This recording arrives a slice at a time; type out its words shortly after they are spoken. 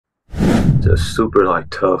just super like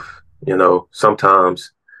tough.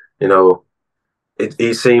 Sometimes, you know,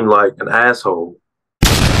 he seemed like an asshole.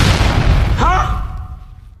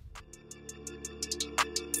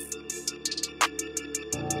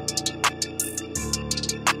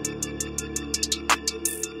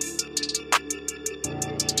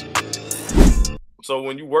 So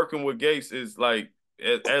when you working with Gates, is like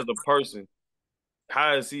as a person,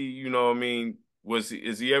 how is he? You know, what I mean,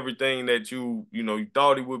 is he everything that you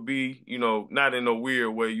thought he would be? You know, not in a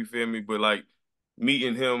weird way, you feel me? But like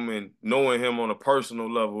meeting him and knowing him on a personal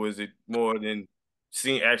level, is it more than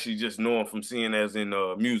seeing actually just knowing from seeing as in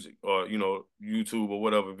music or YouTube or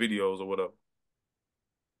whatever videos or whatever?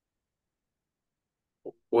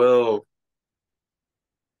 Well,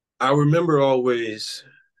 I remember always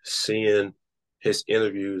seeing his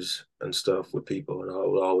interviews and stuff with people, and I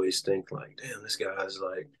would always think like, damn, this guy's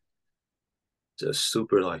like just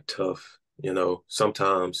super like tough.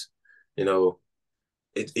 Sometimes, you know,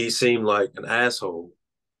 he seemed like an asshole,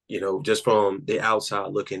 just from the outside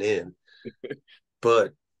looking in.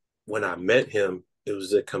 But when I met him, it was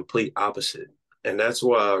the complete opposite. And that's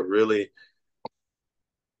why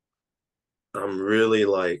I'm really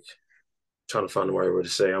like trying to find the right word to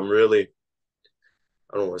say. I don't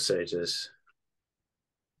want to say just,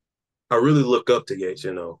 I really look up to Gates.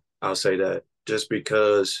 I'll say that just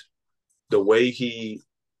because the way he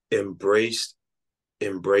embraced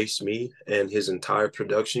embraced me and his entire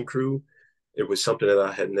production crew, it was something that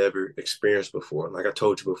I had never experienced before. Like I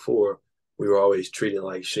told you before, we were always treated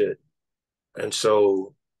like shit. And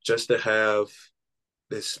so just to have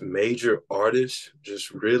this major artist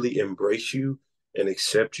just really embrace you and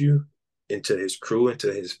accept you into his crew,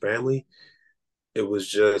 into his family, it was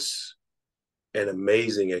just an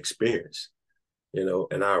amazing experience,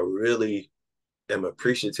 and I really am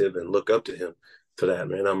appreciative and look up to him for that,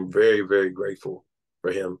 man. I'm very, very grateful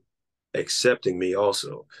for him accepting me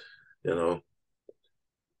also.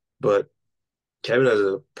 But Kevin as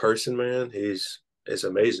a person, man, it's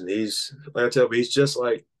amazing. He's like I tell you, he's just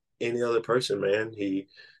like any other person, man. He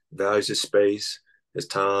values his space, his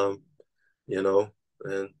time, and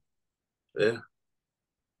yeah.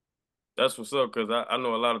 That's what's up, because I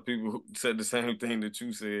know a lot of people who said the same thing that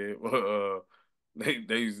you said.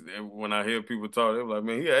 They when I hear people talk, they're like,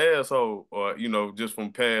 "Man, he an asshole," or just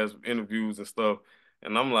from past interviews and stuff.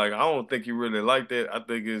 And I'm like, I don't think he really like that. I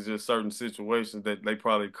think it's just certain situations that they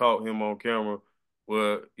probably caught him on camera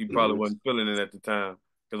where he probably Mm-hmm. wasn't feeling it at the time.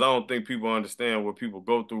 Because I don't think people understand what people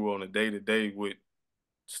go through on a day to day with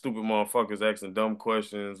stupid motherfuckers asking dumb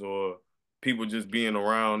questions or people just being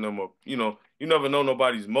around them, or you never know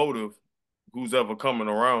nobody's motive who's ever coming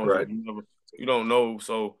around you. Right. You don't know.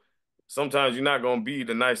 So sometimes you're not gonna be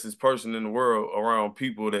the nicest person in the world around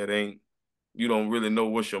people that ain't you don't really know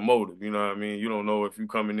what's your motive. You know what I mean? You don't know if you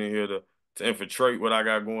coming in here to infiltrate what I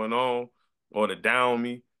got going on or to down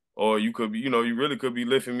me. Or you could be, you really could be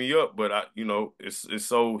lifting me up, but it's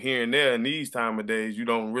so here and there in these time of days, you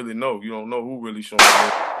don't really know. You don't know who really showing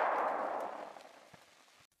love.